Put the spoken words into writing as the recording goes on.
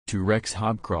To Rex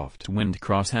Hobcroft wind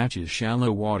crosshatches shallow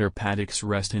water paddocks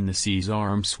rest in the sea's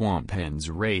arm swamp hens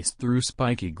race through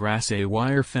spiky grass a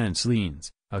wire fence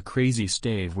leans, a crazy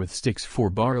stave with sticks for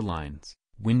bar lines,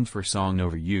 wind for song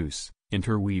overuse,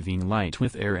 interweaving light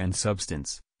with air and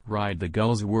substance, ride the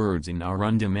gull's words in our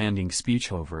undemanding speech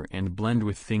over and blend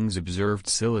with things observed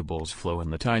syllables flow in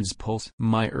the tide's pulse.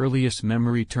 My earliest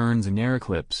memory turns in air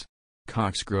eclipse.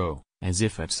 Cocks crow, as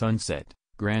if at sunset,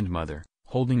 grandmother,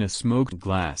 holding a smoked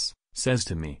glass, says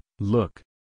to me, look.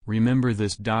 Remember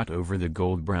this dot over the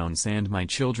gold-brown sand my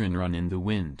children run in the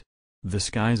wind. The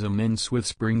sky's immense with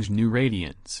spring's new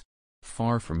radiance.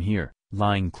 Far from here,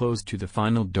 lying close to the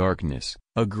final darkness,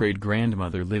 a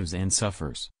great-grandmother lives and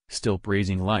suffers, still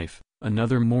praising life,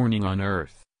 another morning on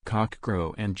earth, cock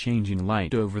crow and changing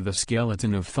light over the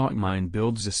skeleton of thought mind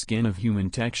builds a skin of human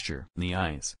texture. The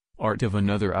eyes, art of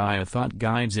another eye a thought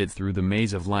guides it through the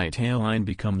maze of light hail line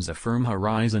becomes a firm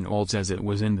horizon alts as it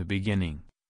was in the beginning.